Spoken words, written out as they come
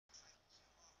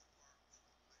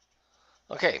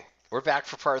Okay, we're back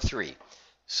for part 3.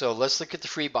 So let's look at the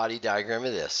free body diagram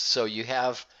of this. So you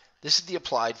have, this is the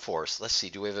applied force. Let's see,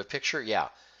 do we have a picture? Yeah,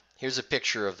 here's a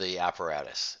picture of the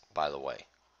apparatus, by the way.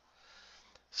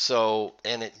 So,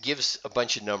 and it gives a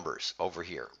bunch of numbers over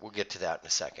here. We'll get to that in a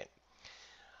second.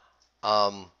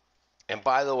 And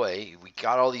by the way, we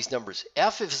got all these numbers.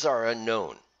 F is our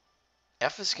unknown.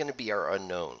 F is going to be our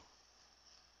unknown.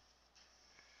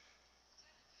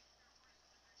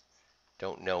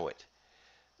 Don't know it.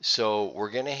 So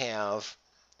we're going to have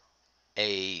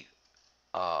a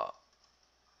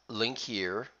link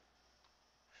here.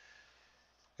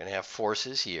 We're going to have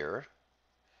forces here.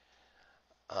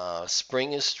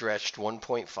 Spring is stretched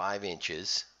 1.5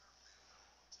 inches.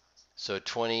 So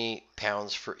 20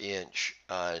 pounds per inch.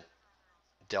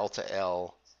 Delta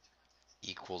L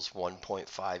equals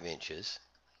 1.5 inches.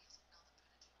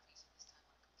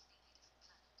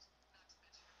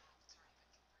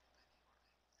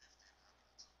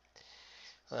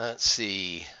 Let's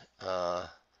see.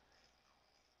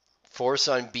 Force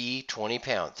on B, 20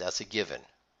 pounds. That's a given.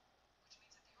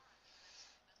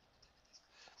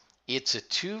 It's a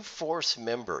two-force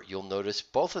member. You'll notice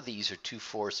both of these are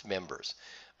two-force members.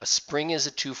 A spring is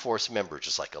a two-force member,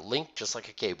 just like a link, just like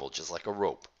a cable, just like a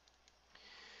rope.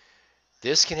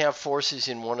 This can have forces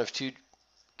in one of two,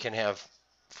 can have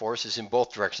forces in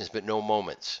both directions, but no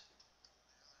moments.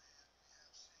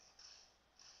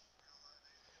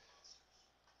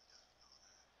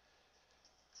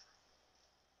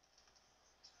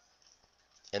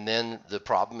 And then the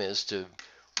problem is to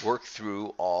work through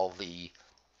all the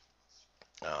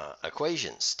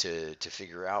equations to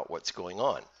figure out what's going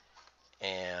on.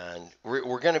 And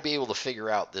we're going to be able to figure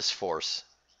out this force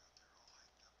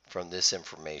from this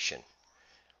information.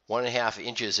 1.5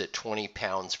 inches at 20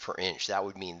 pounds per inch. That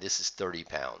would mean this is 30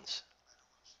 pounds.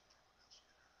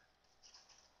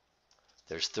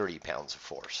 There's 30 pounds of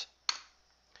force.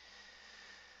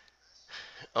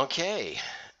 Okay.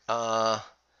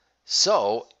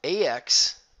 So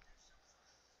AX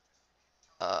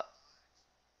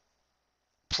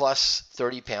plus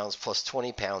 30 pounds plus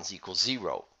 20 pounds equals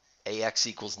 0. AX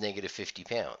equals negative 50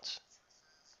 pounds.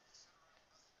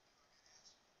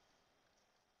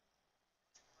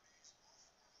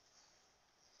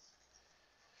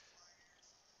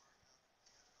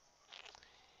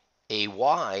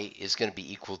 AY is going to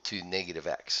be equal to negative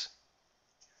X.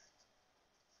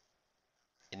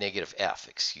 Negative F,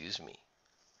 excuse me.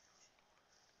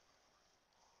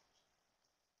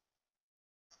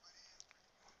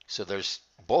 So there's,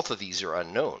 both of these are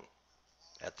unknown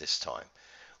at this time.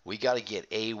 We got to get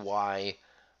AY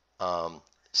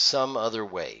some other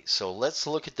way. So let's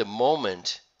look at the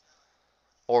moment,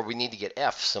 or we need to get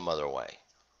F some other way.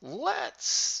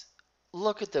 Let's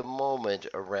look at the moment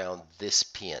around this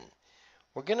pin.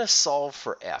 We're going to solve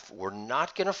for F. We're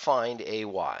not going to find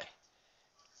AY.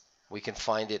 We can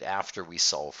find it after we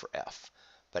solve for F.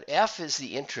 But F is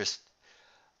the interest.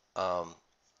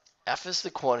 F is the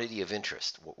quantity of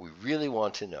interest, what we really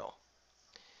want to know.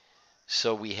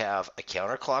 So we have a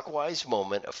counterclockwise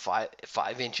moment of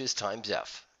 5 inches times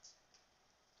F.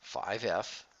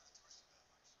 5F.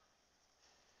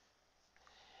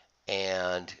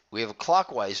 And we have a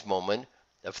clockwise moment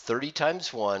of 30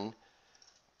 times 1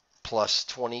 plus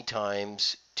 20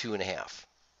 times 2.5.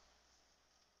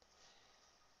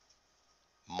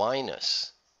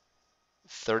 Minus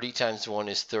 30 times 1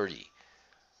 is 30.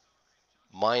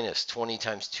 Minus 20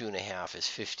 times 2.5 is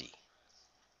 50.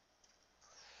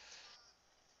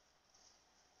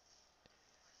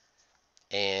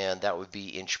 And that would be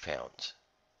inch pounds.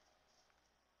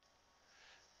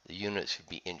 The units would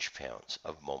be inch pounds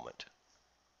of moment.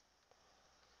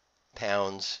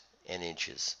 Pounds and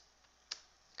inches.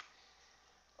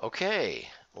 Okay,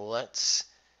 let's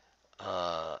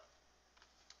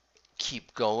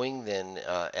keep going. Then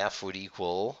F would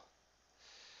equal,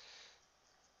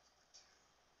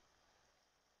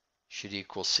 should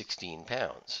equal 16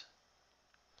 pounds.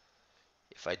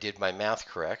 If I did my math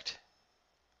correct.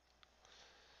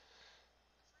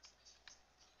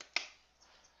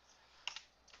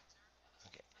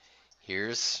 Okay.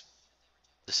 Here's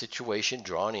the situation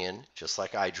drawn in, just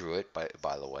like I drew it,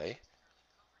 by the way.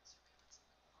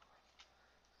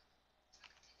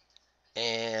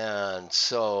 And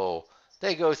so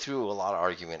they go through a lot of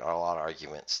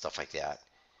argument, stuff like that.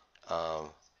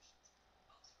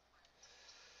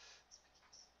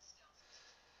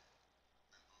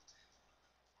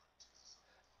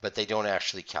 But they don't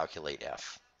actually calculate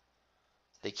F.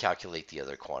 They calculate the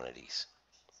other quantities.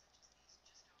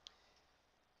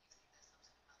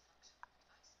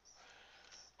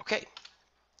 Okay.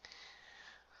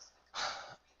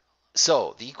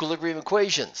 So the equilibrium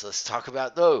equations, let's talk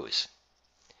about those.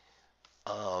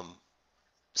 Um,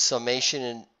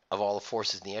 summation of all the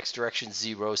forces in the x direction,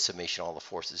 0. Summation of all the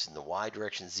forces in the y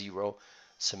direction, 0.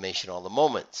 Summation of all the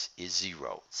moments is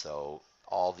 0. So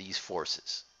all these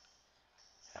forces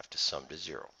have to sum to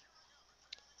 0.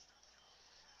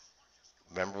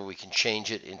 Remember, we can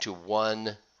change it into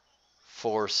one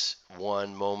force,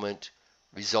 one moment,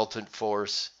 resultant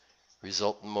force,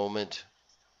 resultant moment.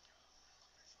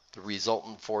 The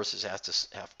resultant forces have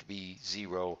to be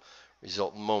 0.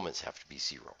 Resultant moments have to be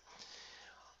 0.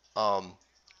 Um,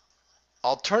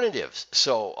 alternatives.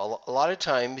 So a lot of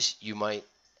times you might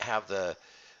have the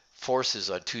forces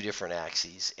on two different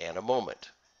axes and a moment.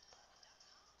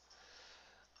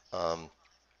 Um,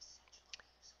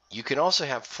 you can also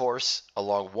have force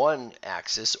along one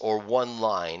axis or one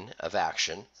line of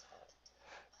action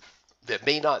that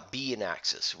may not be an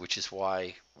axis, which is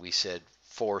why we said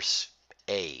force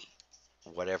A,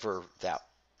 whatever that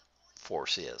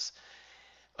force is,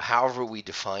 however we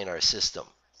define our system.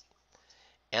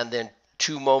 And then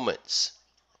two moments.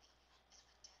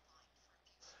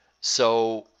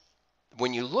 So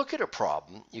when you look at a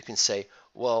problem, you can say,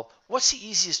 well, what's the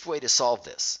easiest way to solve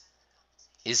this?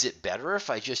 Is it better if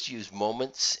I just use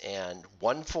moments and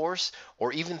one force,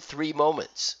 or even three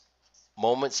moments?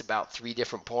 Moments about three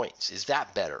different points. Is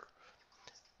that better?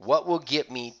 What will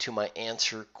get me to my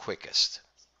answer quickest?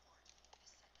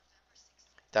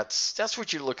 That's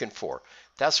what you're looking for.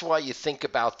 That's why you think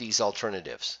about these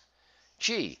alternatives.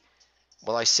 Gee,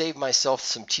 will I save myself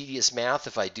some tedious math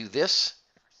if I do this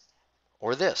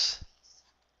or this?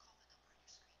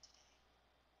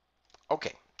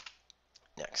 Okay,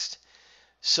 next.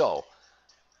 So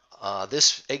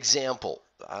this example.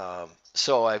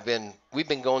 So we've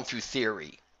been going through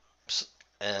theory,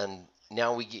 and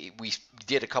now we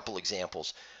did a couple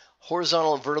examples.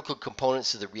 Horizontal and vertical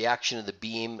components of the reaction of the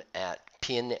beam at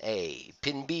pin A,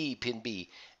 pin B,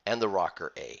 and the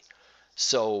rocker A.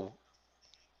 So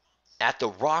at the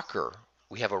rocker,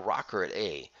 we have a rocker at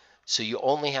A, so you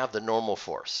only have the normal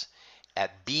force.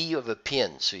 At B of a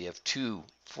pin, so you have two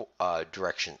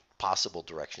possible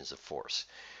directions of force.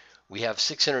 We have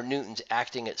 600 newtons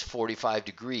acting at 45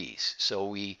 degrees. So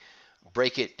we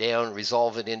break it down,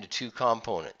 resolve it into two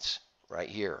components right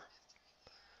here.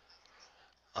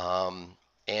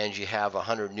 And you have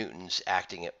 100 newtons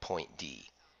acting at point D.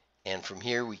 And from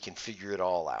here we can figure it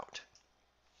all out.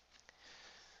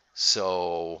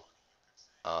 So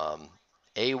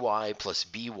AY plus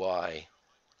BY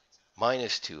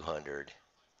minus 200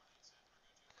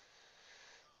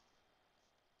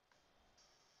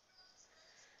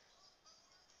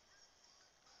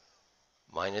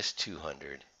 minus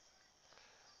 200,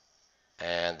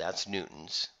 and that's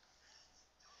newtons.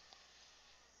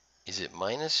 Is it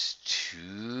minus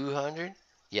 200?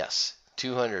 Yes,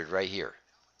 200 right here.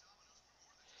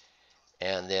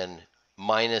 And then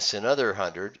minus another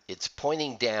 100. It's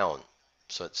pointing down,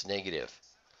 so it's negative.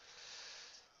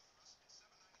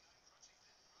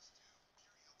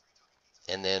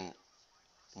 And then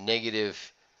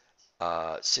negative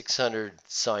 600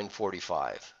 sine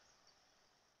 45.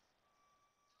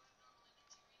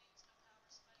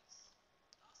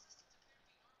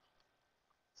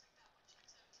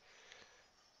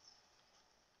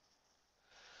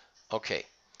 Okay,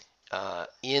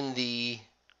 in the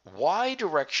y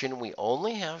direction, we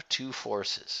only have two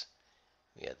forces.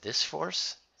 We have this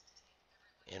force,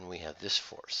 and we have this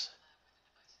force.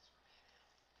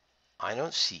 I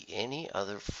don't see any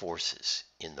other forces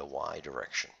in the y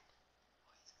direction.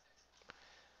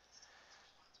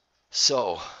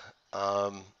 So,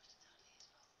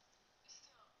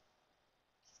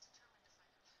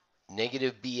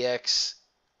 negative bx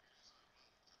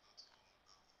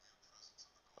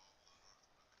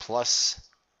plus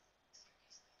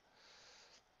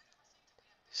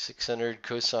 600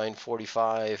 cosine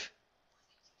 45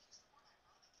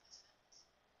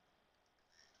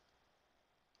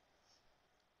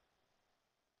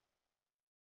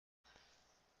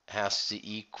 has to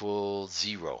equal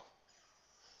 0.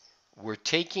 We're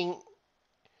taking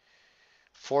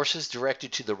forces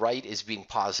directed to the right as being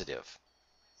positive.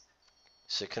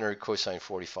 600 cosine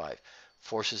 45.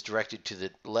 Forces directed to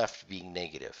the left being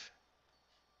negative.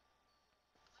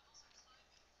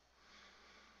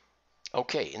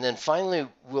 Okay, and then finally,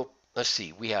 let's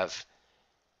see, we have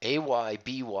AY,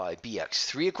 BY, BX.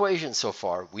 Three equations so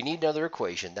far. We need another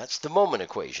equation. That's the moment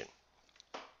equation.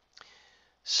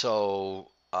 So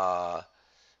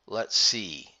let's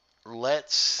see.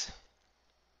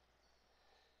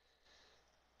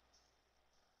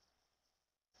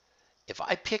 If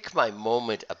I pick my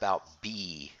moment about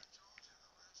B,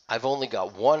 I've only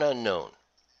got one unknown.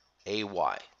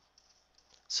 AY.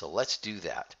 So let's do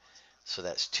that. So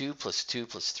that's 2 plus 2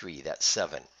 plus 3. That's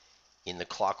 7 in the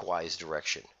clockwise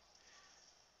direction.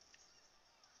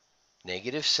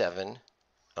 Negative 7.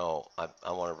 Oh,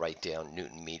 I want to write down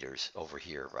Newton meters over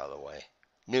here, by the way.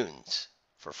 Newtons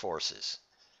for forces.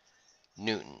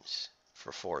 Newtons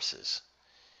for forces.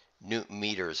 Newton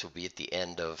meters will be at the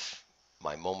end of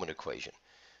my moment equation.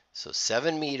 So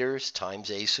 7 meters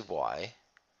times a sub y,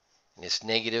 and it's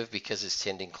negative because it's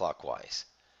tending clockwise.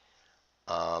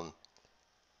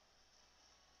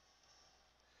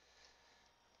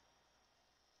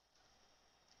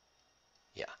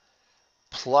 Yeah,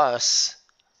 plus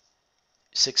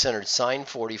 600 sine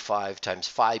 45 times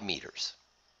 5 meters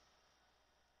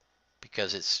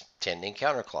because it's tending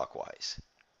counterclockwise.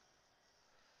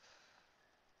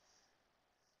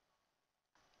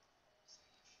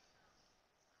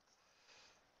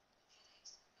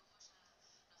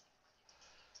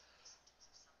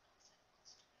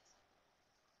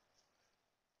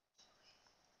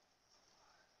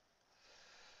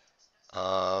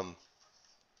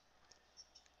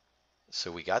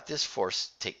 So we got this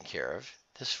force taken care of,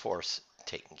 this force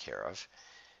taken care of.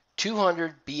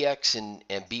 200 bx and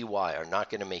by are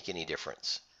not going to make any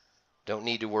difference. Don't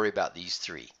need to worry about these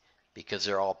three because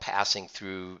they're all passing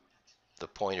through the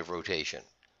point of rotation.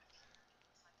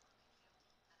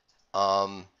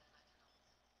 We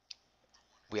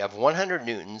have 100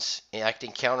 newtons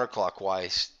acting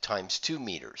counterclockwise times 2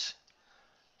 meters.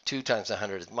 2 times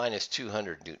 100 is minus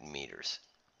 200 newton meters.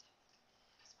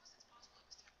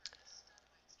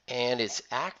 And it's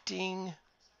acting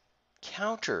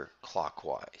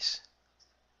counterclockwise.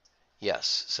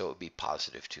 Yes, so it would be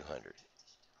positive 200.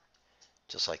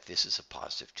 Just like this is a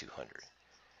positive 200.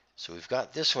 So we've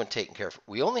got this one taken care of.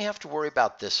 We only have to worry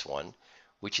about this one,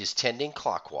 which is tending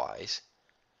clockwise,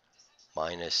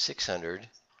 minus 600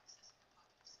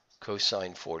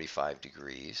 cosine 45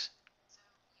 degrees.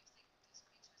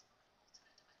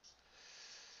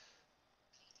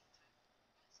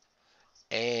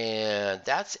 And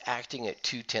that's acting at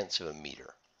 2/10 of a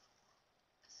meter.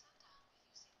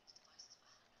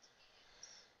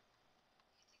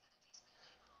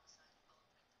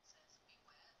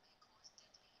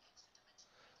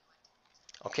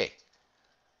 Okay,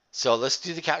 so let's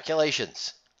do the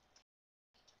calculations.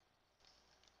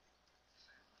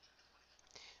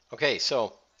 Okay,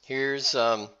 so here's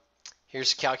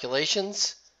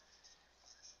calculations.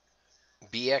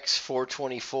 BX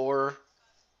 424,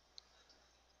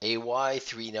 AY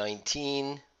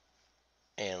 319,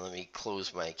 and let me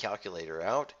close my calculator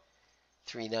out.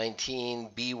 319,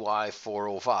 BY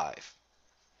 405.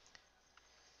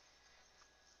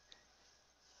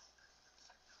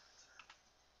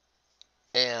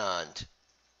 And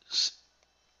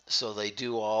so they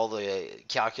do all the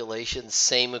calculations,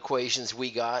 same equations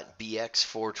we got, BX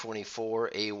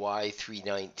 424, AY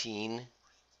 319.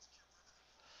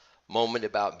 Moment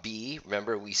about B,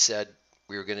 remember we said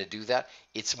we were going to do that.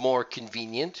 It's more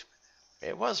convenient.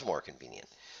 It was more convenient.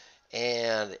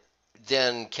 And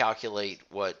then calculate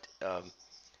what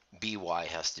BY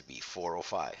has to be,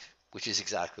 405, which is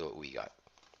exactly what we got.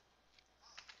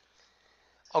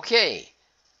 Okay,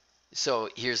 so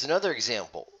here's another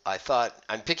example. I thought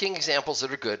I'm picking examples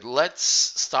that are good. Let's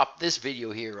stop this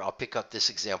video here. I'll pick up this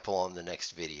example on the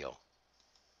next video.